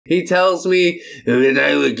He tells me that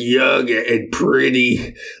I look young and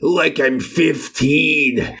pretty, like I'm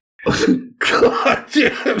 15. God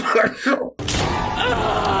damn.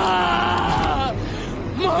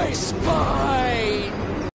 My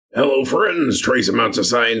spine! Hello friends, trace amounts of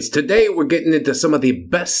science. Today we're getting into some of the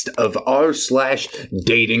best of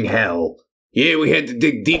r/DatingHell. Yeah, we had to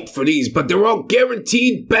dig deep for these, but they're all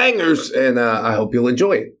guaranteed bangers, and I hope you'll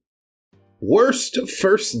enjoy it. Worst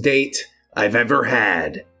first date I've ever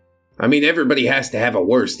had. I mean, everybody has to have a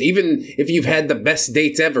worst. Even if you've had the best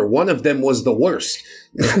dates ever, one of them was the worst.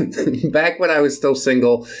 Back when I was still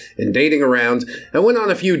single and dating around, I went on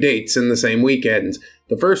a few dates in the same weekend.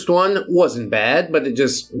 The first one wasn't bad, but it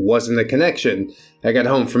just wasn't a connection. I got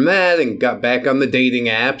home from that and got back on the dating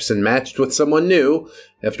apps and matched with someone new.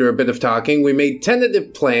 After a bit of talking, we made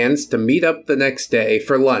tentative plans to meet up the next day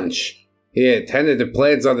for lunch. Yeah, tentative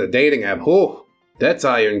plans on the dating app. Oh, that's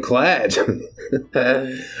ironclad.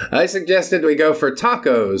 I suggested we go for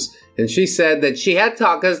tacos, and she said that she had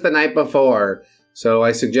tacos the night before. So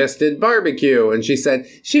I suggested barbecue, and she said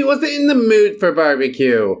she wasn't in the mood for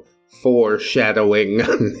barbecue. Foreshadowing.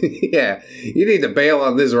 Yeah, you need to bail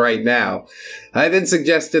on this right now. I then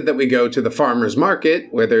suggested that we go to the farmer's market,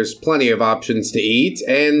 where there's plenty of options to eat,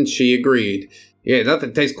 and she agreed. Yeah,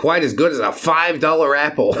 nothing tastes quite as good as a $5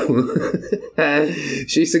 apple.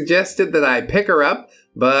 She suggested that I pick her up,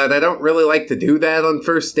 but I don't really like to do that on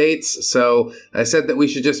first dates, so I said that we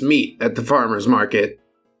should just meet at the farmer's market.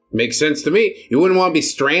 Makes sense to me. You wouldn't want to be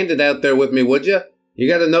stranded out there with me, would you? You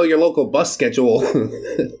gotta know your local bus schedule.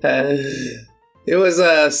 It was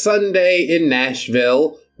a Sunday in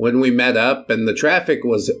Nashville when we met up, and the traffic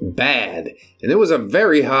was bad. And it was a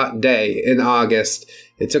very hot day in August.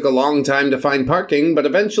 It took a long time to find parking, but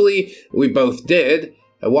eventually we both did.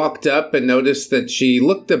 I walked up and noticed that she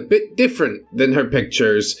looked a bit different than her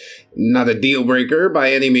pictures. Not a deal breaker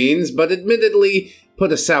by any means, but admittedly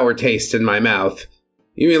put a sour taste in my mouth.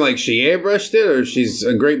 You mean like she airbrushed it, or she's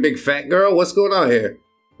a great big fat girl? What's going on here?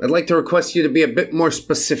 I'd like to request you to be a bit more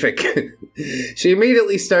specific. She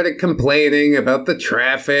immediately started complaining about the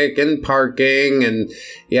traffic and parking, and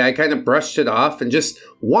yeah, I kind of brushed it off and just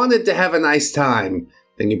wanted to have a nice time.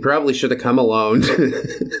 Then you probably should have come alone.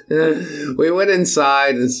 We went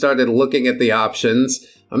inside and started looking at the options.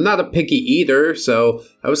 I'm not a picky eater, so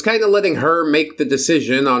I was kind of letting her make the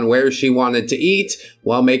decision on where she wanted to eat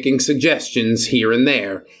while making suggestions here and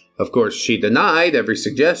there. Of course, she denied every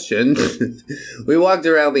suggestion. We walked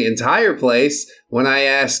around the entire place. When I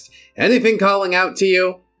asked, "Anything calling out to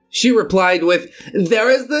you?" she replied with, "There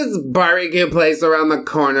is this barbecue place around the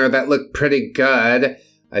corner that looked pretty good."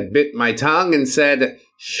 I bit my tongue and said,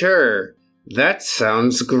 "Sure, that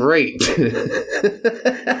sounds great."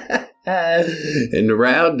 And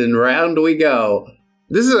round we go.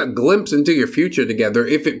 This is a glimpse into your future together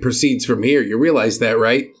if it proceeds from here. You realize that,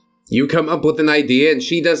 right? You come up with an idea and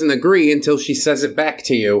she doesn't agree until she says it back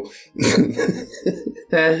to you.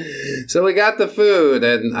 So we got the food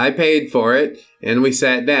and I paid for it and we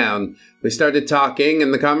sat down. We started talking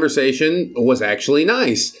and the conversation was actually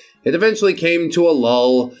nice. It eventually came to a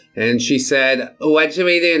lull and she said, "What should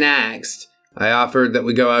we do next?" I offered that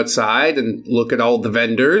we go outside and look at all the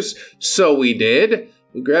vendors, so we did.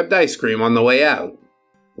 We grabbed ice cream on the way out.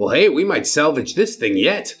 Well, hey, we might salvage this thing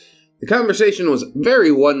yet. The conversation was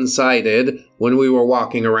very one-sided when we were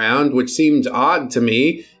walking around, which seemed odd to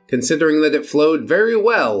me, considering that it flowed very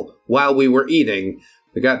well while we were eating.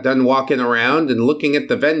 We got done walking around and looking at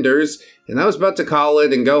the vendors, and I was about to call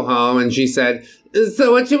it and go home, and she said,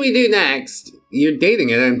 "So what should we do next?" You're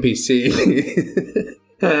dating an NPC.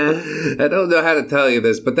 I don't know how to tell you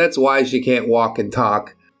this, but that's why she can't walk and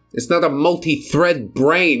talk. It's not a multi-thread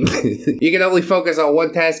brain. You can only focus on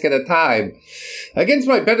one task at a time. Against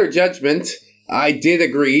my better judgment, I did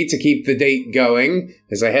agree to keep the date going,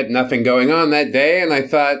 as I had nothing going on that day, and I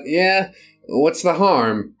thought, yeah, what's the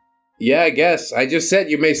harm? Yeah, I guess. I just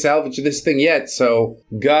said you may salvage this thing yet, so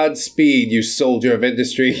Godspeed, you soldier of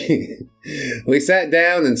industry. We sat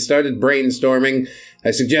down and started brainstorming.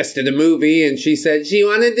 I suggested a movie, and she said she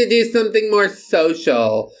wanted to do something more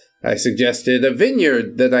social. I suggested a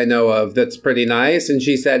vineyard that I know of that's pretty nice, and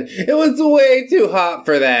she said it was way too hot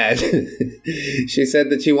for that. She said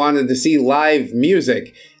that she wanted to see live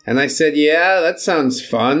music, and I said, yeah, that sounds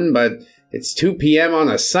fun, but it's 2 p.m. on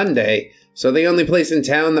a Sunday. So the only place in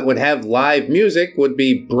town that would have live music would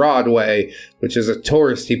be Broadway, which is a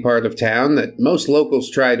touristy part of town that most locals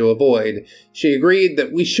try to avoid. She agreed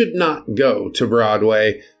that we should not go to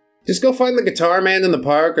Broadway. Just go find the guitar man in the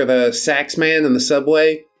park or the sax man in the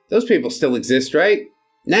subway. Those people still exist, right?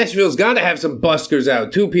 Nashville's gotta have some buskers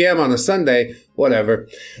out, 2 p.m. on a Sunday, whatever.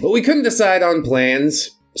 But we couldn't decide on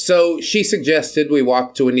plans. So she suggested we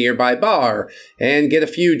walk to a nearby bar and get a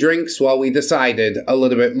few drinks while we decided a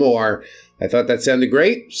little bit more. I thought that sounded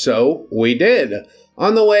great, so we did.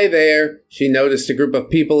 On the way there, she noticed a group of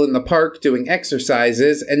people in the park doing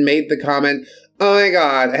exercises and made the comment, "Oh my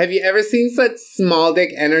god, have you ever seen such small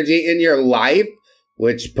dick energy in your life?"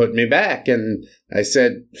 Which put me back, and I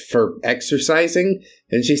said, "For exercising?"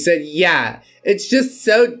 And she said, "Yeah, it's just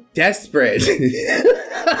so desperate."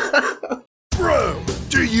 Bro,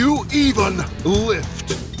 do you even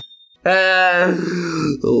lift?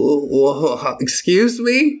 Excuse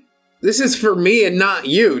me? This is for me and not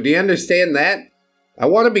you. Do you understand that? I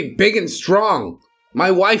want to be big and strong. My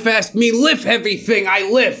wife asked me lift everything I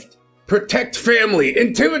lift. Protect family,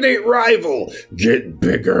 intimidate rival, get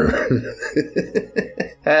bigger.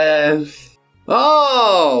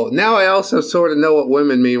 Oh, now I also sort of know what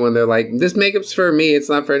women mean when they're like, this makeup's for me, it's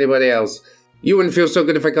not for anybody else. You wouldn't feel so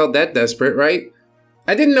good if I called that desperate, right?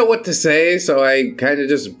 I didn't know what to say, so I kind of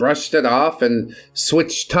just brushed it off and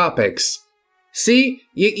switched topics. See,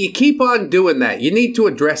 you keep on doing that. You need to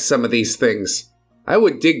address some of these things. I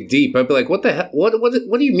would dig deep. I'd be like, what the hell? What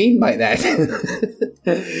do you mean by that?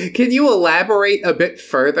 Can you elaborate a bit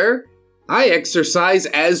further? I exercise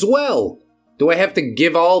as well. Do I have to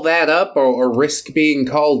give all that up or risk being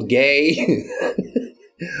called gay?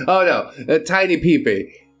 Oh no, a tiny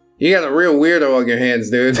peepee. You got a real weirdo on your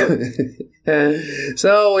hands, dude.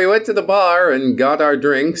 So we went to the bar and got our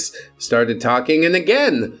drinks, started talking, and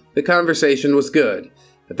again, the conversation was good.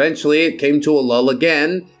 Eventually, it came to a lull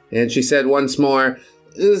again, and she said once more,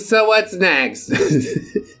 "So what's next?"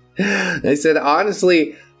 I said,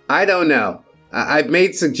 "Honestly, I don't know. I've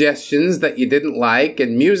made suggestions that you didn't like,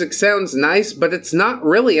 and music sounds nice, but it's not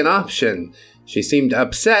really an option." She seemed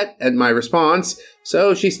upset at my response,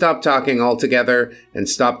 so she stopped talking altogether and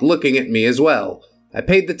stopped looking at me as well. I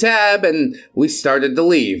paid the tab, and we started to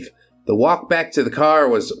leave. The walk back to the car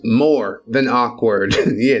was more than awkward.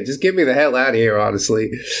 Yeah, just get me the hell out of here, honestly.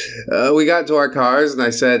 We got to our cars, and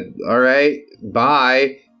I said, "All right,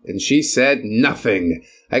 bye." And she said nothing.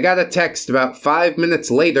 I got a text about 5 minutes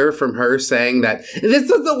later from her saying that, "This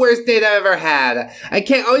was the worst date I've ever had. I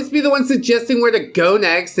can't always be the one suggesting where to go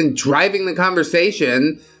next and driving the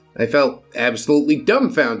conversation." I felt absolutely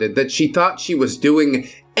dumbfounded that she thought she was doing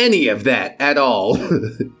any of that at all.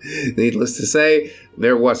 Needless to say,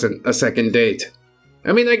 there wasn't a second date.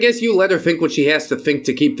 I mean, I guess you let her think what she has to think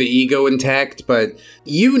to keep the ego intact, but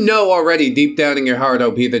you know already deep down in your heart,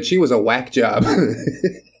 OP, that she was a whack job.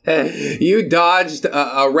 You dodged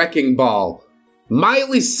a wrecking ball.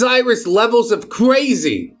 Miley Cyrus levels of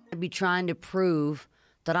crazy. I'd be trying to prove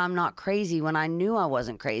that I'm not crazy when I knew I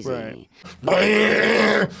wasn't crazy.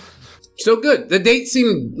 Right. So good. The date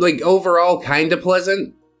seemed like overall kind of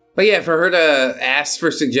pleasant. But yeah, for her to ask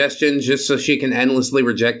for suggestions just so she can endlessly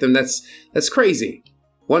reject them, that's crazy.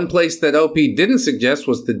 One place that OP didn't suggest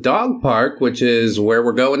was the dog park, which is where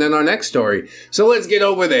we're going in our next story. So let's get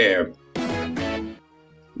over there.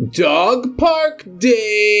 Dog park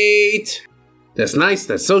date. That's nice.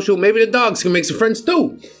 That's social. Maybe the dogs can make some friends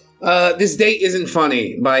too. This date isn't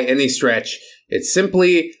funny by any stretch. It's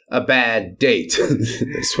simply a bad date.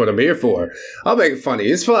 That's what I'm here for. I'll make it funny.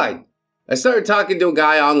 It's fine. I started talking to a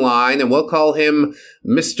guy online, and we'll call him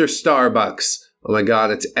Mr. Starbucks. Oh my god,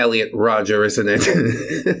 it's Elliot Roger, isn't it?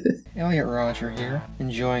 Elliot Roger here,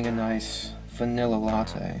 enjoying a nice vanilla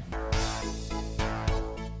latte.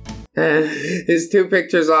 His 2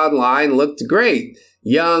 pictures online looked great.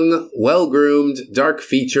 Young, well-groomed,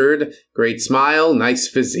 dark-featured, great smile, nice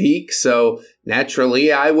physique, so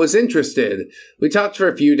naturally I was interested. We talked for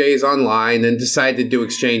a few days online and decided to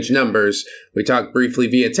exchange numbers. We talked briefly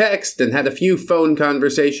via text and had a few phone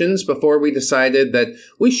conversations before we decided that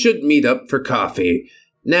we should meet up for coffee.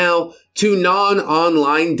 Now, to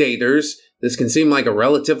non-online daters, this can seem like a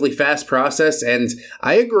relatively fast process, and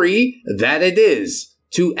I agree that it is.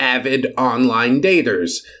 To avid online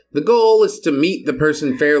daters. The goal is to meet the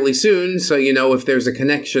person fairly soon so you know if there's a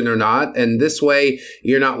connection or not, and this way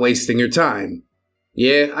you're not wasting your time.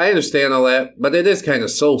 Yeah, I understand all that, but it is kind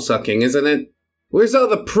of soul-sucking, isn't it? Where's all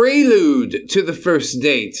the prelude to the first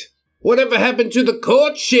date? Whatever happened to the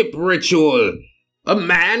courtship ritual? A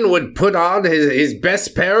man would put on his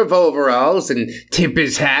best pair of overalls and tip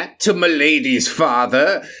his hat to Milady's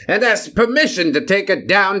father and ask permission to take her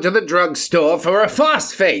down to the drugstore for a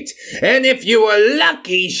phosphate. And if you were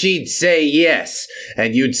lucky, she'd say yes.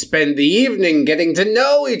 And you'd spend the evening getting to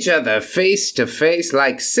know each other face to face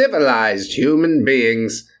like civilized human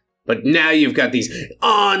beings. But now you've got these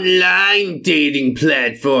online dating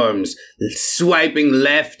platforms, swiping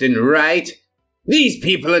left and right. These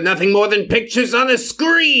people are nothing more than pictures on a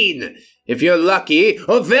screen. If you're lucky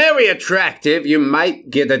or very attractive, you might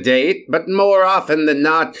get a date, but more often than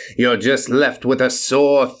not, you're just left with a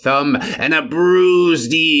sore thumb and a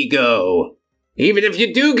bruised ego. Even if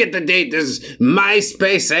you do get the date, there's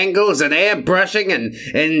MySpace angles and airbrushing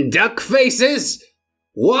and duck faces.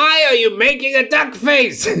 Why are you making a duck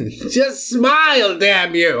face? Just smile,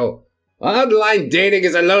 damn you. Online dating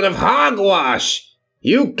is a load of hogwash.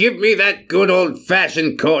 You give me that good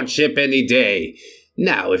old-fashioned courtship any day.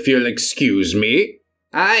 Now, if you'll excuse me,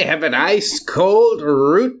 I have an ice-cold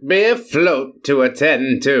root beer float to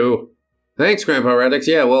attend to. Thanks, Grandpa ReddX.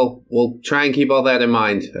 Yeah, we'll try and keep all that in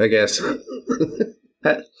mind, I guess.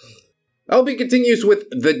 Opie continues with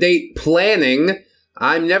the date planning.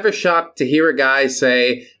 I'm never shocked to hear a guy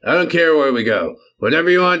say, I don't care where we go. Whatever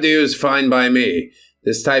you want to do is fine by me.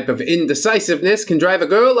 This type of indecisiveness can drive a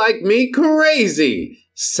girl like me crazy.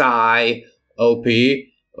 Sigh. Opie.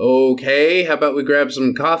 Okay, how about we grab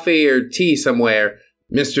some coffee or tea somewhere?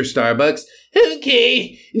 Mr. Starbucks.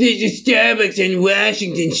 Okay, there's a Starbucks on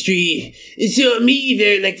Washington Street, so I'll meet you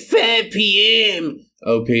there at like 5 p.m.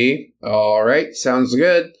 OP. Alright, sounds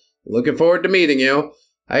good. Looking forward to meeting you.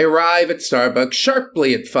 I arrive at Starbucks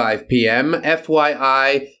sharply at 5 p.m.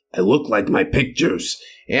 FYI, I look like my pictures.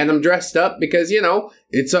 And I'm dressed up because,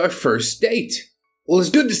 it's our first date. Well, it's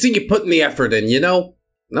good to see you putting the effort in,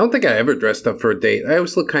 I don't think I ever dressed up for a date. I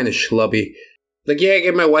always look kind of schlubby. Like, yeah, I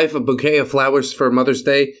gave my wife a bouquet of flowers for Mother's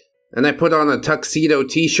Day, and I put on a tuxedo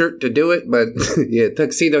t-shirt to do it, but yeah,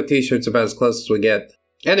 tuxedo t-shirt's about as close as we get.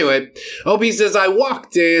 Anyway, Opie says I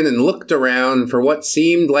walked in and looked around for what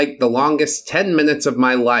seemed like the longest 10 minutes of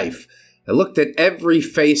my life. I looked at every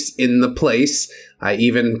face in the place. I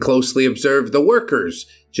even closely observed the workers,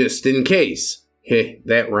 just in case. Heh,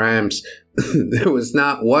 that rhymes. There was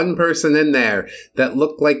not one person in there that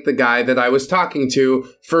looked like the guy that I was talking to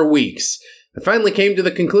for weeks. I finally came to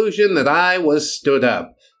the conclusion that I was stood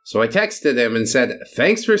up. So I texted him and said,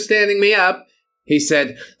 thanks for standing me up. He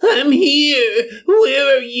said, I'm here.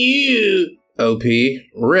 Where are you? OP,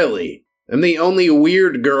 really? I'm the only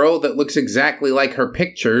weird girl that looks exactly like her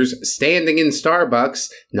pictures, standing in Starbucks,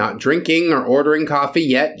 not drinking or ordering coffee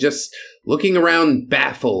yet, just looking around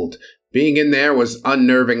baffled. Being in there was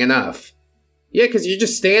unnerving enough. Yeah, because you're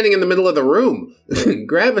just standing in the middle of the room.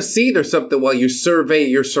 Grab a seat or something while you survey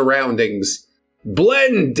your surroundings.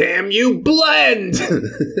 Blend, damn you, blend!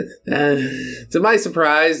 To my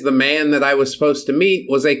surprise, the man that I was supposed to meet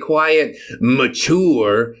was a quiet,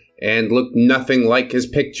 mature, and looked nothing like his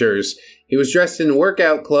pictures. He was dressed in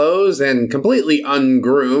workout clothes and completely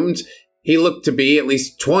ungroomed. He looked to be at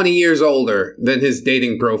least 20 years older than his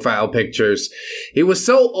dating profile pictures. He was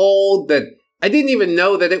so old that I didn't even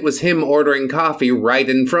know that it was him ordering coffee right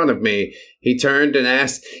in front of me. He turned and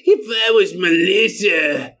asked, if I was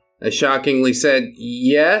Melissa. I shockingly said,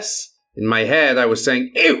 yes. In my head, I was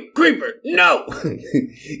saying, ew, creeper, no.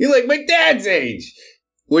 You're like my dad's age.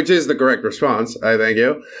 Which is the correct response, I thank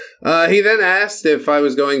you. He then asked if I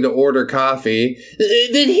was going to order coffee.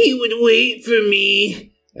 That he would wait for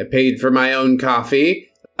me. I paid for my own coffee.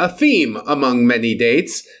 A theme among many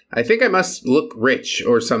dates. I think I must look rich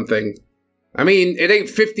or something. I mean, it ain't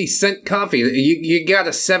 50-cent coffee. You got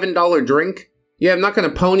a $7 drink? Yeah, I'm not going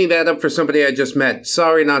to pony that up for somebody I just met.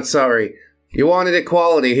 Sorry, not sorry. You wanted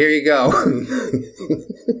equality. Here you go.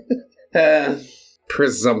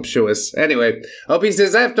 Presumptuous. Anyway, Opie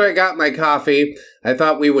says, after I got my coffee, I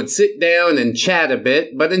thought we would sit down and chat a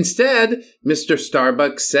bit, but instead, Mr.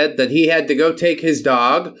 Starbucks said that he had to go take his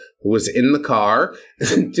dog, who was in the car,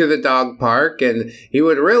 to the dog park, and he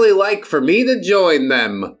would really like for me to join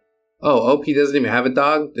them. Oh, Opie doesn't even have a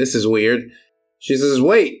dog? This is weird. She says,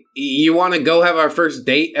 wait, you want to go have our first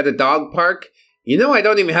date at a dog park? You know I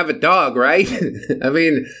don't even have a dog, right? I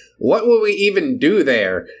mean, what will we even do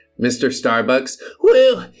there? Mr. Starbucks.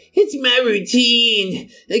 Well, it's my routine.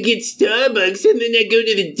 I get Starbucks and then I go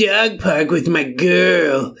to the dog park with my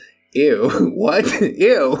girl. Ew. What?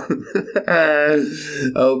 Ew.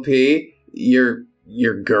 OP,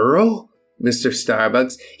 your girl? Mr.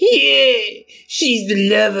 Starbucks. Yeah, she's the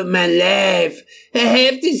love of my life. I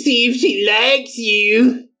have to see if she likes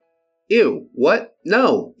you. Ew. What?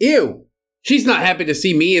 No. Ew. She's not happy to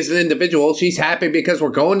see me as an individual. She's happy because we're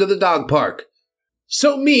going to the dog park.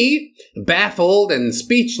 So me, baffled and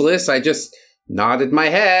speechless, I just nodded my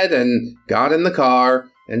head and got in the car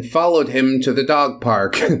and followed him to the dog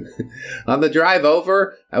park. On the drive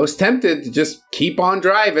over, I was tempted to just keep on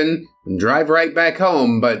driving and drive right back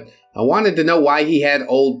home, but I wanted to know why he had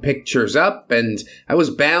old pictures up, and I was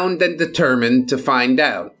bound and determined to find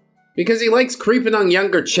out. Because he likes creeping on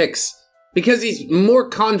younger chicks. Because he's more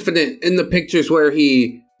confident in the pictures where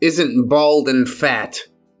he isn't bald and fat.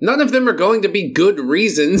 None of them are going to be good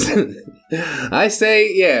reasons. I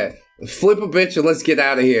say, yeah, flip a bitch and let's get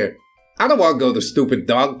out of here. I don't want to go to the stupid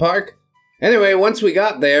dog park. Anyway, once we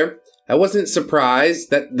got there, I wasn't surprised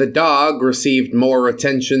that the dog received more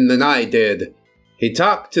attention than I did. He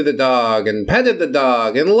talked to the dog and petted the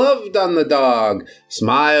dog and loved on the dog,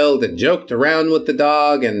 smiled and joked around with the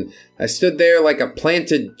dog, and I stood there like a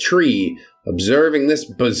planted tree, observing this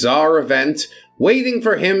bizarre event, waiting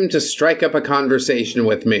for him to strike up a conversation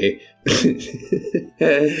with me.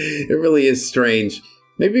 It really is strange.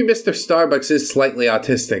 Maybe Mr. Starbucks is slightly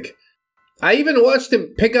autistic. I even watched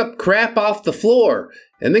him pick up crap off the floor,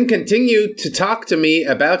 and then continued to talk to me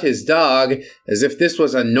about his dog as if this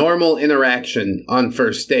was a normal interaction on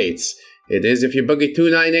first dates. It is if you boogie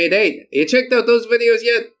 2988. You checked out those videos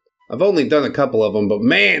yet? I've only done a couple of them, but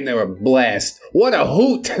man, they were a blast. What a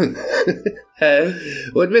hoot!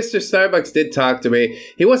 When Mr. Starbucks did talk to me,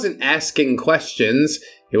 he wasn't asking questions.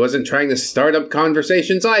 He wasn't trying to start up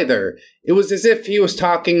conversations either. It was as if he was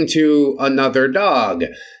talking to another dog.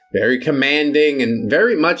 Very commanding and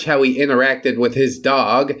very much how he interacted with his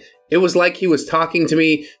dog. It was like he was talking to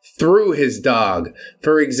me through his dog.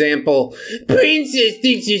 For example, "Princess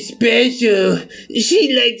thinks you're special.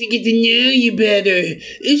 She'd like to get to know you better.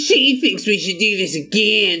 She thinks we should do this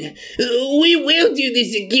again. We will do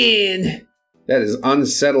this again." That is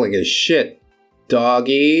unsettling as shit.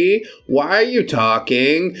 Doggy, why are you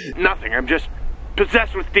talking? Nothing, I'm just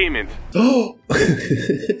possessed with demons. Oh!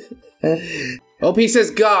 OP says,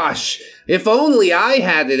 gosh, if only I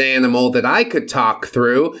had an animal that I could talk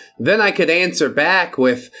through, then I could answer back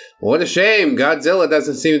with, what a shame, Godzilla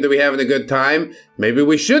doesn't seem to be having a good time. Maybe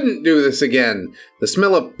we shouldn't do this again. The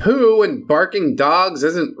smell of poo and barking dogs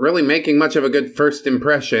isn't really making much of a good first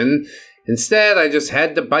impression. Instead, I just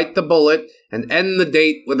had to bite the bullet and end the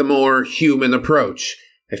date with a more human approach.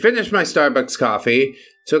 I finished my Starbucks coffee,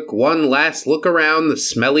 took one last look around the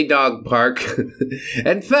smelly dog park,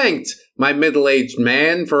 and thanked my middle-aged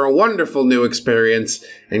man for a wonderful new experience,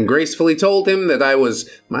 and gracefully told him that I was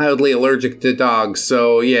mildly allergic to dogs,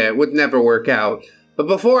 so yeah, it would never work out. But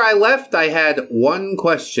before I left, I had one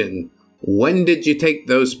question. When did you take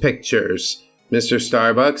those pictures, Mr.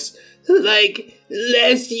 Starbucks? Like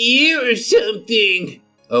last year or something.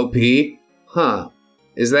 OP? Huh.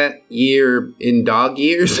 Is that year in dog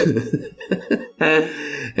years?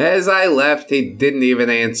 As I left, he didn't even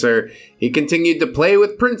answer. He continued to play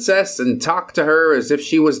with Princess and talk to her as if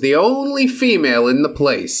she was the only female in the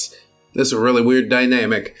place. This is a really weird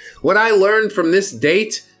dynamic. What I learned from this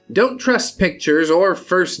date, don't trust pictures or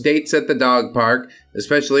first dates at the dog park,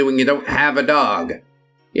 especially when you don't have a dog.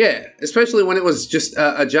 Yeah, especially when it was just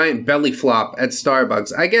a giant belly flop at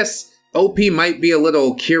Starbucks. I guess OP might be a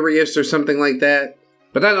little curious or something like that.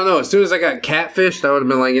 But I don't know, as soon as I got catfished, I would have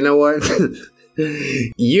been like, you know what?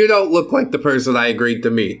 You don't look like the person I agreed to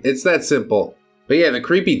meet. It's that simple. But yeah, the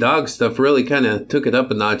creepy dog stuff really kind of took it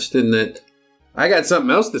up a notch, didn't it? I got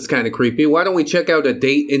something else that's kind of creepy. Why don't we check out a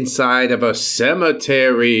date inside of a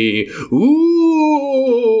cemetery?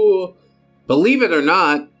 Ooh! Believe it or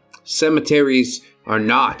not, cemeteries are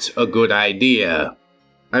not a good idea.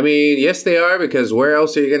 I mean, yes they are, because where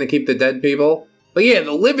else are you going to keep the dead people? But yeah,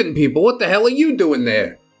 the living people, what the hell are you doing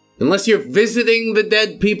there? Unless you're visiting the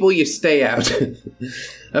dead people, you stay out.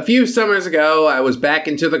 A few summers ago, I was back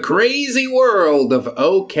into the crazy world of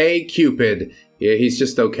OkCupid. Yeah, he's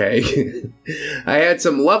just okay. I had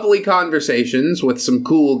some lovely conversations with some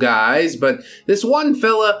cool guys, but this one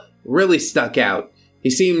fella really stuck out.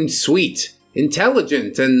 He seemed sweet,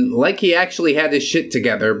 intelligent, and like he actually had his shit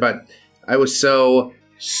together, but I was so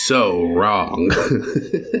wrong.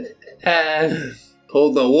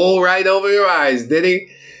 Pulled the wool right over your eyes, did he?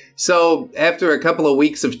 So, after a couple of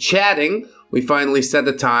weeks of chatting, we finally set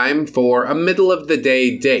a time for a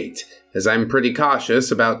middle-of-the-day date, as I'm pretty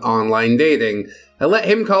cautious about online dating. I let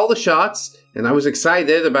him call the shots, and I was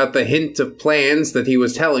excited about the hint of plans that he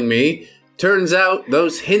was telling me. Turns out,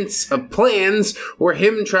 those hints of plans were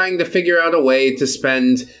him trying to figure out a way to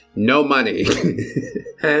spend no money.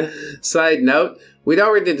 Side note, we'd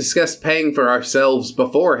already discussed paying for ourselves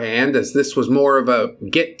beforehand, as this was more of a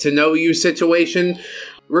get-to-know-you situation.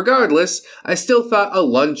 Regardless, I still thought a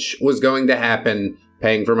lunch was going to happen,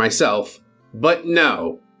 paying for myself. But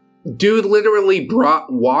no. Dude literally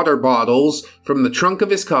brought water bottles from the trunk of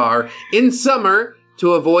his car in summer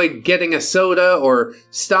to avoid getting a soda or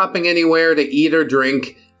stopping anywhere to eat or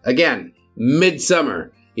drink. Again,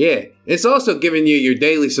 midsummer. Yeah, it's also giving you your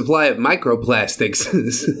daily supply of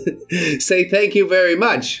microplastics. Say thank you very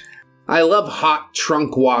much. I love hot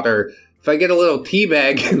trunk water. If I get a little tea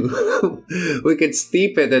bag, we could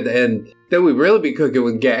steep it and then we'd really be cooking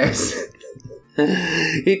with gas.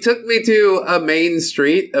 He took me to a main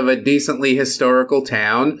street of a decently historical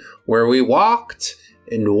town where we walked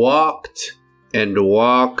and walked and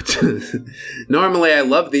walked. Normally I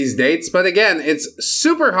love these dates, but again, it's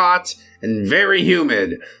super hot and very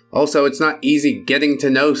humid. Also, it's not easy getting to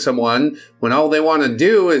know someone when all they want to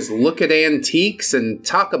do is look at antiques and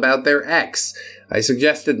talk about their ex. I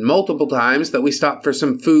suggested multiple times that we stop for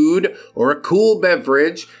some food or a cool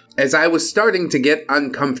beverage, as I was starting to get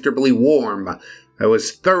uncomfortably warm. I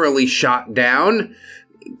was thoroughly shot down.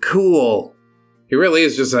 Cool. He really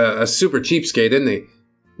is just a super cheapskate, isn't he?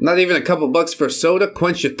 Not even a couple bucks for soda,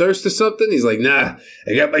 quench your thirst or something? He's like, nah,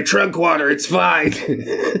 I got my trunk water, it's fine.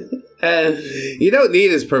 You don't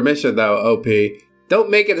need his permission though, OP. Don't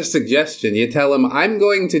make it a suggestion. You tell him, I'm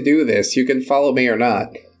going to do this, you can follow me or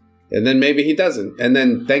not. And then maybe he doesn't. And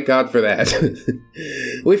then thank God for that.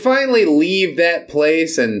 We finally leave that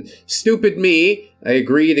place, and stupid me, I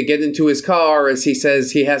agree to get into his car as he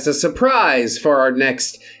says he has a surprise for our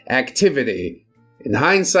next activity. In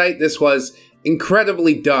hindsight, this was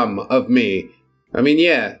incredibly dumb of me. I mean,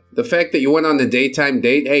 yeah, the fact that you went on a daytime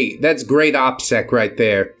date, hey, that's great OPSEC right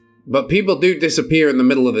there. But people do disappear in the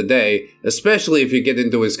middle of the day, especially if you get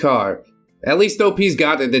into his car. At least OP's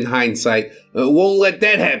got it in hindsight. Won't let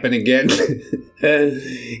that happen again.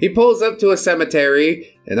 He pulls up to a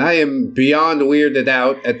cemetery, and I am beyond weirded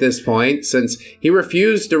out at this point, since he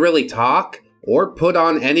refused to really talk or put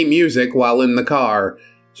on any music while in the car.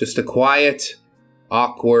 Just a quiet,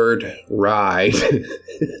 awkward ride.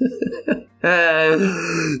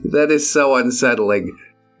 That is so unsettling.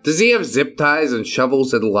 Does he have zip ties and shovels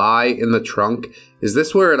that lie in the trunk? Is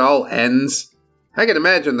this where it all ends? I can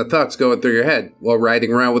imagine the thoughts going through your head while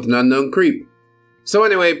riding around with an unknown creep. So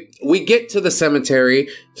anyway, we get to the cemetery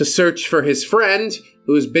to search for his friend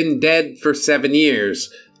who has been dead for 7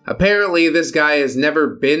 years. Apparently, this guy has never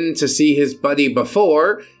been to see his buddy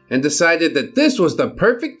before and decided that this was the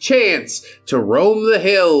perfect chance to roam the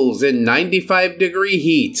hills in 95-degree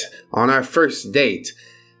heat on our first date.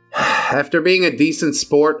 After being a decent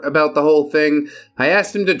sport about the whole thing, I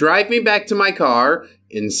asked him to drive me back to my car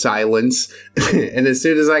in silence, and as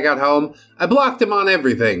soon as I got home, I blocked him on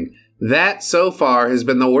everything. That, so far, has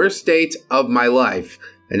been the worst date of my life.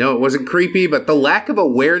 I know it wasn't creepy, but the lack of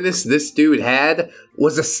awareness this dude had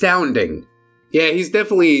was astounding. Yeah, he's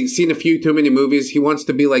definitely seen a few too many movies. He wants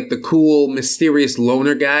to be like the cool, mysterious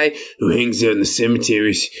loner guy who hangs out in the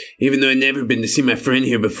cemeteries, even though I've never been to see my friend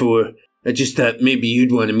here before. I just thought maybe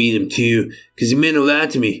you'd want to meet him too, because he meant a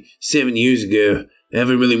lot to me 7 years ago. I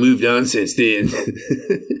haven't really moved on since then.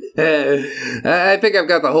 I think I've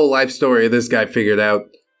got the whole life story of this guy figured out.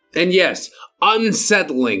 And yes,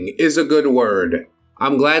 unsettling is a good word.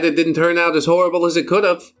 I'm glad it didn't turn out as horrible as it could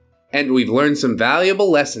have. And we've learned some valuable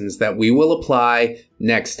lessons that we will apply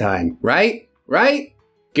next time. Right? Right?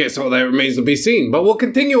 Guess all that remains to be seen. But we'll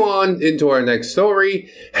continue on into our next story.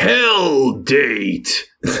 Hell Date.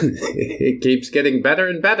 It keeps getting better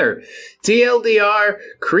and better. TLDR,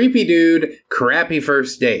 creepy dude, crappy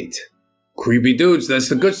first date. Creepy dudes, that's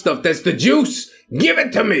the good stuff. That's the juice. Give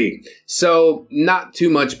it to me. So, not too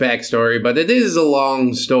much backstory, but it is a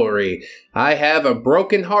long story. I have a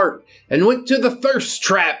broken heart and went to the thirst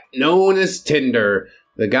trap known as Tinder.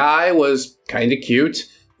 The guy was kinda cute.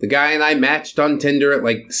 The guy and I matched on Tinder at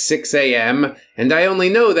like 6 a.m., and I only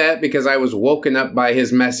know that because I was woken up by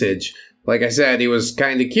his message. Like I said, he was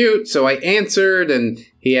kinda cute, so I answered and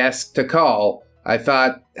he asked to call. I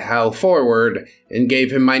thought, how forward, and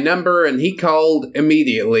gave him my number, and he called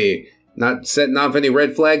immediately. Not setting off any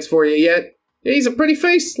red flags for you yet? Yeah, he's a pretty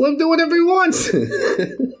face. Let him do whatever he wants.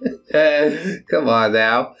 Come on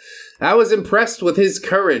now. I was impressed with his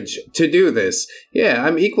courage to do this. Yeah,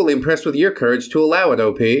 I'm equally impressed with your courage to allow it,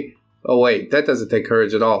 OP. Oh wait, that doesn't take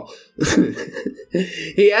courage at all.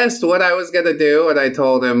 He asked what I was gonna do, and I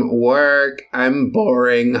told him, work, I'm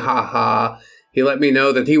boring, haha. He let me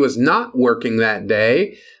know that he was not working that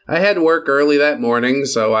day. I had work early that morning,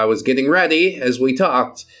 so I was getting ready as we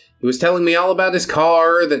talked. He was telling me all about his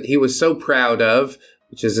car that he was so proud of,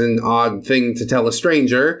 which is an odd thing to tell a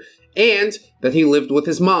stranger, and that he lived with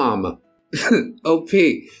his mom. OP,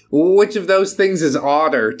 which of those things is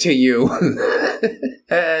odder to you?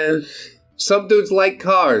 Some dudes like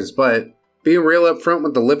cars, but being real upfront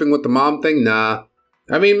with the living with the mom thing, nah.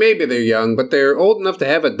 I mean, maybe they're young, but they're old enough to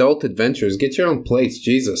have adult adventures. Get your own place,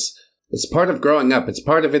 Jesus. It's part of growing up. It's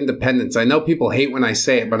part of independence. I know people hate when I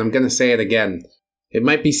say it, but I'm gonna say it again. It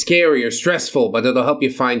might be scary or stressful, but it'll help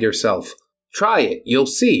you find yourself. Try it. You'll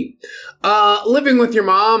see. Living with your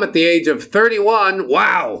mom at the age of 31,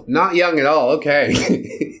 wow, not young at all, okay,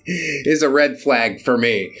 is a red flag for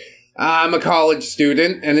me. I'm a college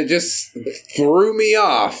student, and it just threw me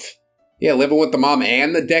off. Yeah, living with the mom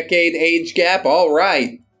and the decade age gap, all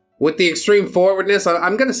right. With the extreme forwardness,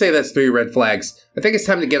 I'm going to say that's 3 red flags. I think it's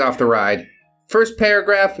time to get off the ride. First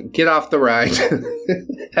paragraph, get off the ride.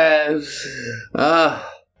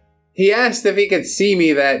 He asked if he could see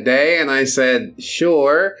me that day, and I said,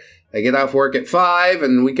 sure. I get off work at 5,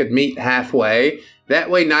 and we could meet halfway. That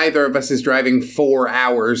way neither of us is driving 4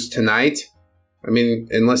 hours tonight. I mean,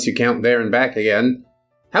 unless you count there and back again.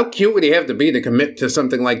 How cute would he have to be to commit to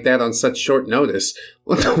something like that on such short notice?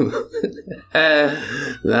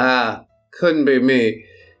 Nah, couldn't be me.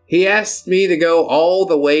 He asked me to go all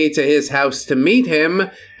the way to his house to meet him,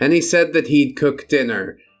 and he said that he'd cook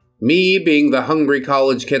dinner. Me, being the hungry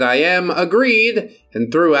college kid I am, agreed, and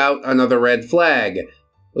threw out another red flag.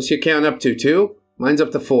 What's your count up to, 2? Mine's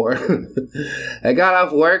up to 4. I got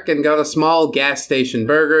off work and got a small gas station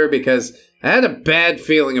burger because I had a bad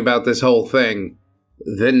feeling about this whole thing.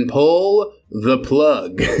 Then pull the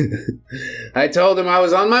plug. I told him I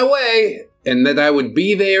was on my way and that I would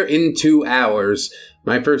be there in 2 hours.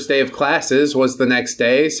 My first day of classes was the next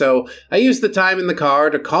day, so I used the time in the car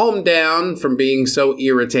to calm down from being so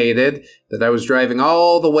irritated that I was driving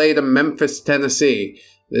all the way to Memphis, Tennessee.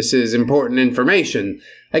 This is important information.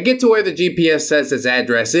 I get to where the GPS says his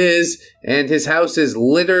address is, and his house is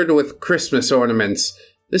littered with Christmas ornaments.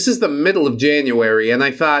 This is the middle of January, and I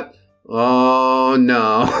thought, oh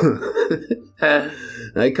no.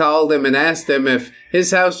 I called him and asked him if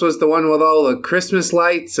his house was the one with all the Christmas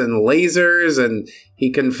lights and lasers, and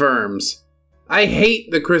he confirms. I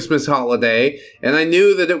hate the Christmas holiday, and I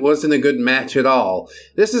knew that it wasn't a good match at all.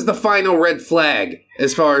 This is the final red flag,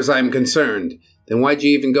 as far as I'm concerned. Then why'd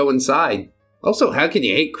you even go inside? Also, how can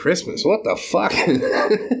you hate Christmas? What the fuck? I hate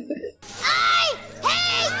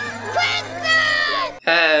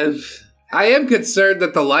Christmas! I am concerned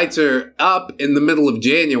that the lights are up in the middle of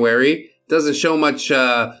January. Doesn't show much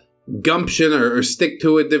gumption or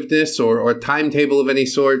stick-to-itiveness or timetable of any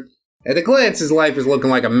sort. At a glance, his life is looking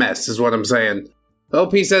like a mess, is what I'm saying.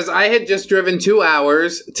 OP says, I had just driven 2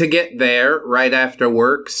 hours to get there right after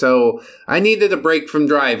work, so I needed a break from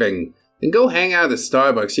driving. Then go hang out at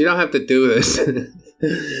Starbucks. You don't have to do this.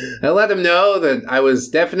 I let him know that I was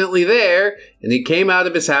definitely there, and he came out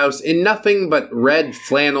of his house in nothing but red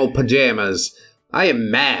flannel pajamas. I am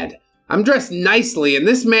mad. I'm dressed nicely, and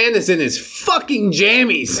this man is in his fucking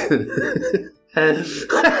jammies.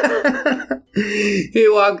 He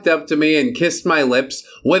walked up to me and kissed my lips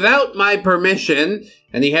without my permission,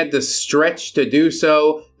 and he had to stretch to do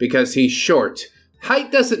so because he's short.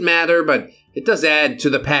 Height doesn't matter, but it does add to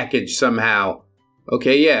the package somehow.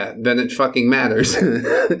 Okay, yeah, then it fucking matters.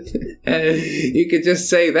 You could just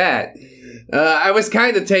say that. I was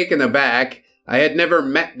kind of taken aback. I had never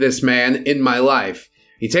met this man in my life.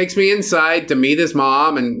 He takes me inside to meet his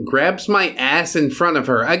mom and grabs my ass in front of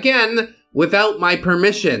her. Again, without my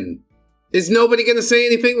permission. Is nobody going to say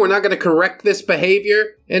anything? We're not going to correct this behavior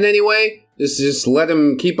in any way? Just let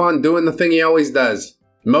him keep on doing the thing he always does.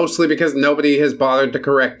 Mostly because nobody has bothered to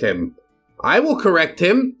correct him. I will correct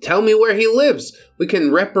him. Tell me where he lives. We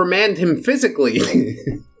can reprimand him physically.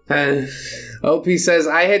 OP says,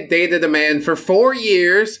 I had dated a man for 4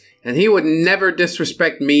 years, and he would never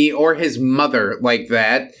disrespect me or his mother like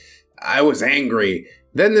that. I was angry.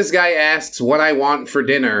 Then this guy asks what I want for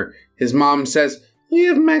dinner. His mom says, we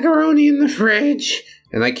have macaroni in the fridge.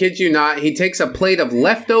 And I kid you not, he takes a plate of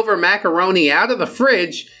leftover macaroni out of the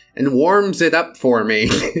fridge and warms it up for me.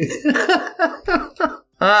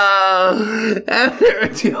 After a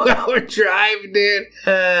 2-hour drive, dude,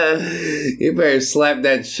 you better slap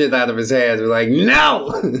that shit out of his hands. We're like,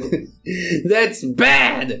 no! That's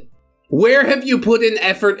bad! Where have you put in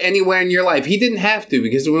effort anywhere in your life? He didn't have to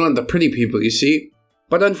because we're one of the pretty people, you see?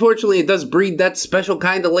 But unfortunately, it does breed that special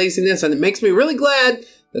kind of laziness, and it makes me really glad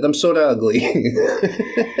that I'm sort of ugly.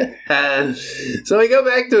 So we go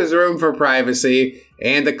back to his room for privacy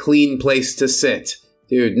and a clean place to sit.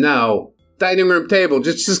 Dude, no. Dining room table.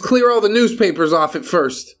 Just clear all the newspapers off it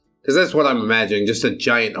first. Because that's what I'm imagining. Just a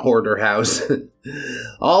giant hoarder house.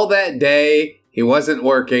 All that day, he wasn't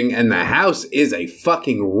working, and the house is a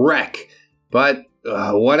fucking wreck. But,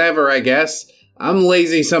 whatever, I guess. I'm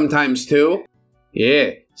lazy sometimes, too.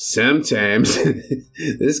 Yeah, sometimes.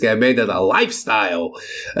 This guy made it a lifestyle.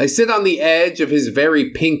 I sit on the edge of his very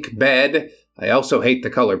pink bed. I also hate the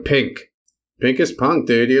color pink. Pink is punk,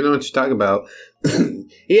 dude. You know what you're talking about.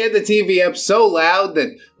 He had the TV up so loud that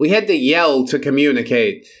we had to yell to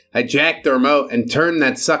communicate. I jacked the remote and turned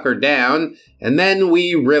that sucker down, and then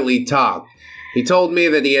we really talked. He told me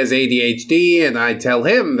that he has ADHD, and I tell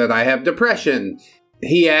him that I have depression.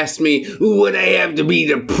 He asked me what I have to be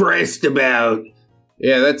depressed about.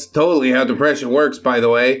 Yeah, that's totally how depression works, by the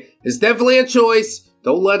way. It's definitely a choice.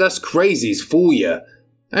 Don't let us crazies fool you.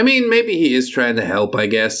 I mean, maybe he is trying to help, I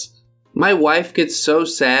guess. My wife gets so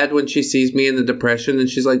sad when she sees me in the depression, and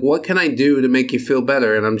she's like, what can I do to make you feel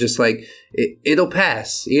better? And I'm just like, it'll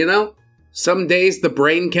pass, you know? Some days the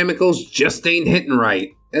brain chemicals just ain't hitting right,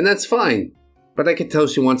 and that's fine. But I can tell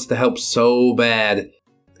she wants to help so bad.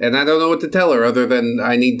 And I don't know what to tell her other than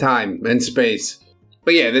I need time and space.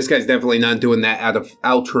 But yeah, this guy's definitely not doing that out of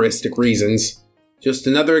altruistic reasons. Just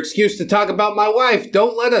another excuse to talk about my wife.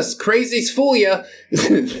 Don't let us crazies fool you.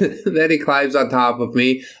 Then he climbs on top of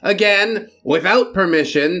me, again, without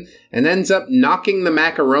permission, and ends up knocking the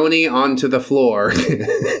macaroni onto the floor.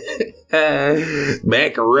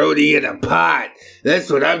 Macaroni in a pot.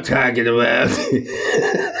 That's what I'm talking about.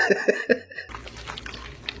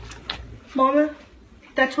 Mama,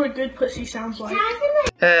 that's what good pussy sounds like.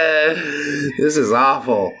 This is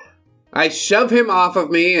awful. I shove him off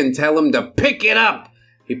of me and tell him to pick it up.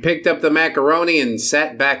 He picked up the macaroni and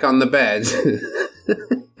sat back on the bed.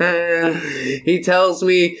 He tells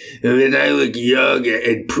me that I look young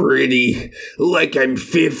and pretty, like I'm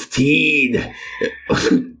 15.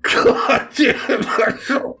 God damn.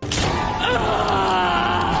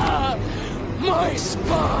 My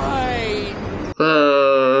spine!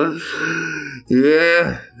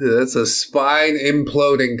 Yeah, that's a spine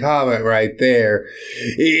imploding comment right there.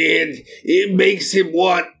 And it makes him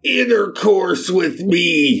want intercourse with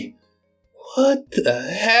me. What the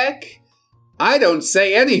heck? I don't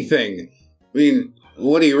say anything. I mean,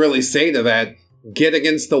 what do you really say to that? Get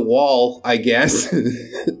against the wall, I guess.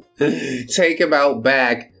 Take him out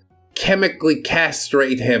back. Chemically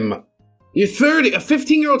castrate him. You're 30. A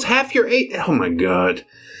 15-year-old's half your age. Oh my god.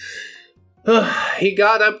 He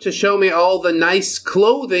got up to show me all the nice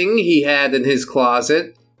clothing he had in his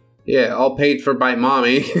closet. Yeah, all paid for by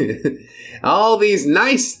mommy. All these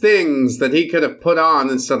nice things that he could have put on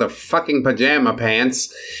instead of fucking pajama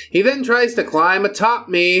pants. He then tries to climb atop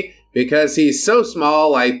me because he's so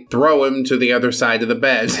small I throw him to the other side of the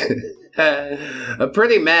bed. I'm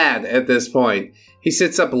pretty mad at this point. He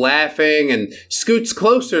sits up laughing and scoots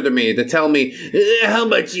closer to me to tell me how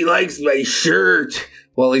much he likes my shirt,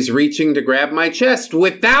 while he's reaching to grab my chest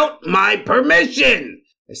without my permission.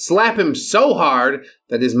 I slap him so hard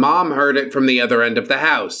that his mom heard it from the other end of the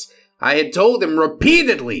house. I had told him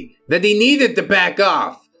repeatedly that he needed to back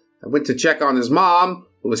off. I went to check on his mom,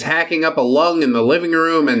 who was hacking up a lung in the living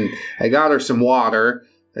room, and I got her some water.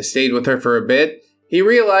 I stayed with her for a bit. He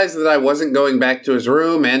realized that I wasn't going back to his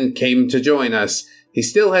room and came to join us. He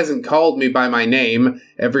still hasn't called me by my name.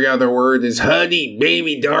 Every other word is honey,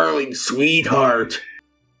 baby, darling, sweetheart.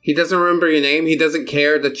 He doesn't remember your name. He doesn't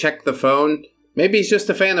care to check the phone. Maybe he's just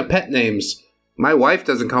a fan of pet names. My wife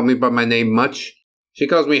doesn't call me by my name much. She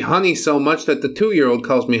calls me Honey so much that the 2-year-old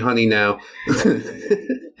calls me Honey now.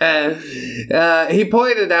 He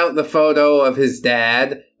pointed out the photo of his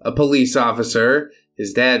dad, a police officer.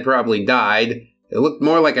 His dad probably died. It looked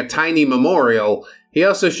more like a tiny memorial. He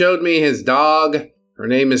also showed me his dog. Her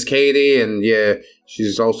name is Katie, and yeah,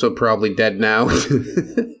 she's also probably dead now.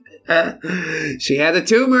 She had a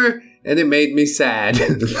tumor, and it made me sad.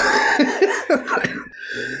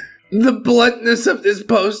 The bluntness of this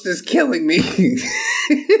post is killing me.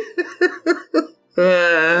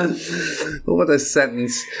 What a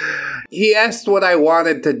sentence. He asked what I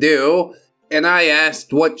wanted to do, and I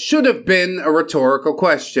asked what should have been a rhetorical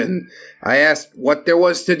question. I asked what there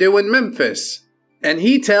was to do in Memphis. And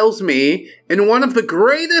he tells me, in one of the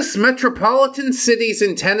greatest metropolitan cities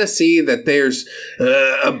in Tennessee, that there's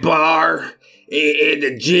a bar and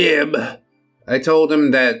a gym. I told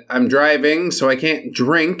him that I'm driving, so I can't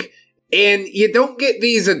drink, and you don't get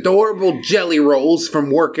these adorable jelly rolls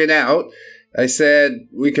from working out. I said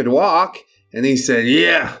we could walk, and he said,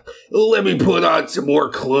 yeah, let me put on some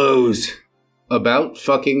more clothes. About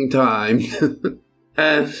fucking time.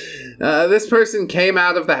 This person came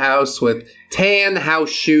out of the house with tan house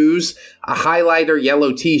shoes, a highlighter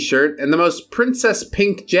yellow t-shirt, and the most princess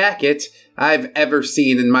pink jacket I've ever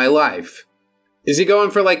seen in my life. Is he going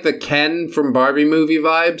for like the Ken from Barbie movie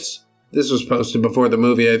vibes? This was posted before the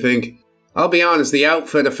movie, I think. I'll be honest, the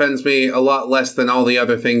outfit offends me a lot less than all the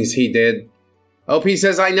other things he did. OP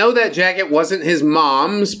says, I know that jacket wasn't his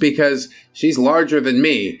mom's because she's larger than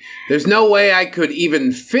me. There's no way I could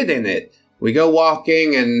even fit in it. We go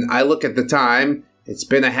walking and I look at the time. It's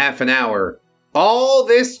been a half an hour. All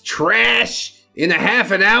this trash in a half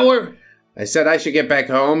an hour? I said I should get back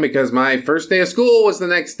home because my first day of school was the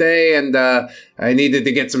next day and I needed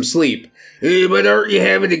to get some sleep. But aren't you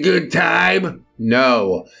having a good time?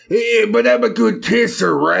 No. But I'm a good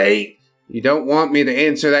kisser, right? You don't want me to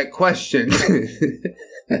answer that question.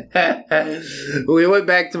 We went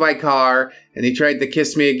back to my car and he tried to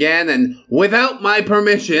kiss me again, and without my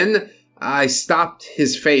permission, I stopped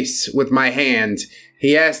his face with my hand.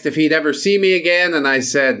 He asked if he'd ever see me again, and I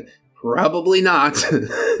said, probably not.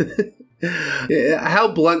 How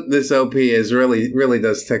blunt this OP is really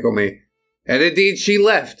does tickle me. And indeed, she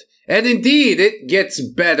left. And indeed, it gets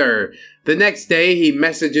better. The next day, he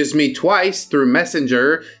messages me twice through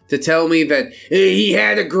Messenger to tell me that he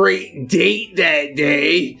had a great date that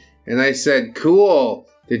day. And I said, cool.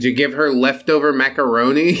 Did you give her leftover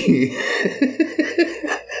macaroni?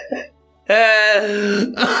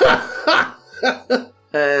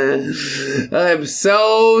 I'm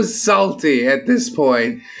so salty at this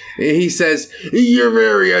point. He says, you're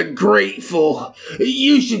very ungrateful.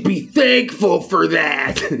 You should be thankful for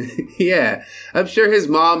that. Yeah, I'm sure his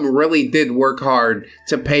mom really did work hard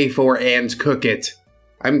to pay for and cook it.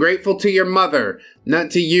 I'm grateful to your mother,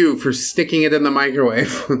 not to you for sticking it in the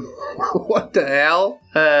microwave. What the hell?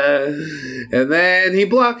 And then he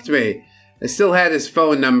blocked me. I still had his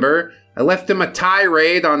phone number. I left him a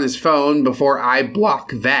tirade on his phone before I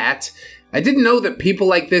block that. I didn't know that people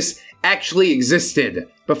like this actually existed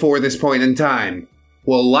before this point in time.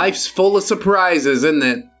 Well, life's full of surprises, isn't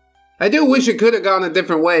it? I do wish it could have gone a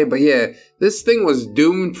different way, but yeah, this thing was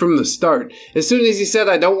doomed from the start. As soon as he said,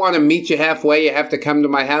 I don't want to meet you halfway, you have to come to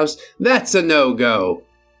my house, that's a no-go.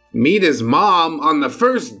 Meet his mom on the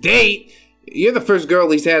first date? You're the first girl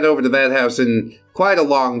he's had over to that house in quite a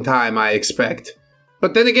long time, I expect.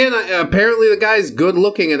 But then again, apparently the guy's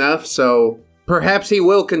good-looking enough, so perhaps he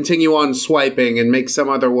will continue on swiping and make some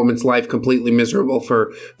other woman's life completely miserable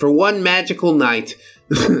for one magical night.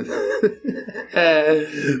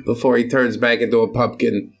 Before he turns back into a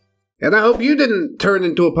pumpkin. And I hope you didn't turn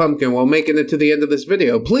into a pumpkin while making it to the end of this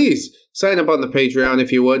video. Please sign up on the Patreon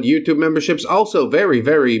if you would. YouTube membership's also very,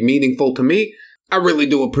 very meaningful to me. I really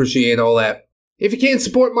do appreciate all that. If you can't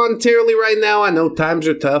support monetarily right now, I know times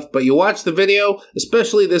are tough, but you watched the video,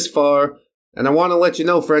 especially this far, and I want to let you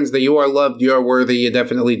know, friends, that you are loved, you are worthy, you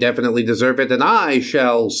definitely deserve it, and I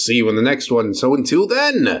shall see you in the next one. So until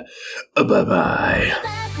then,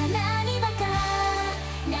 bye-bye.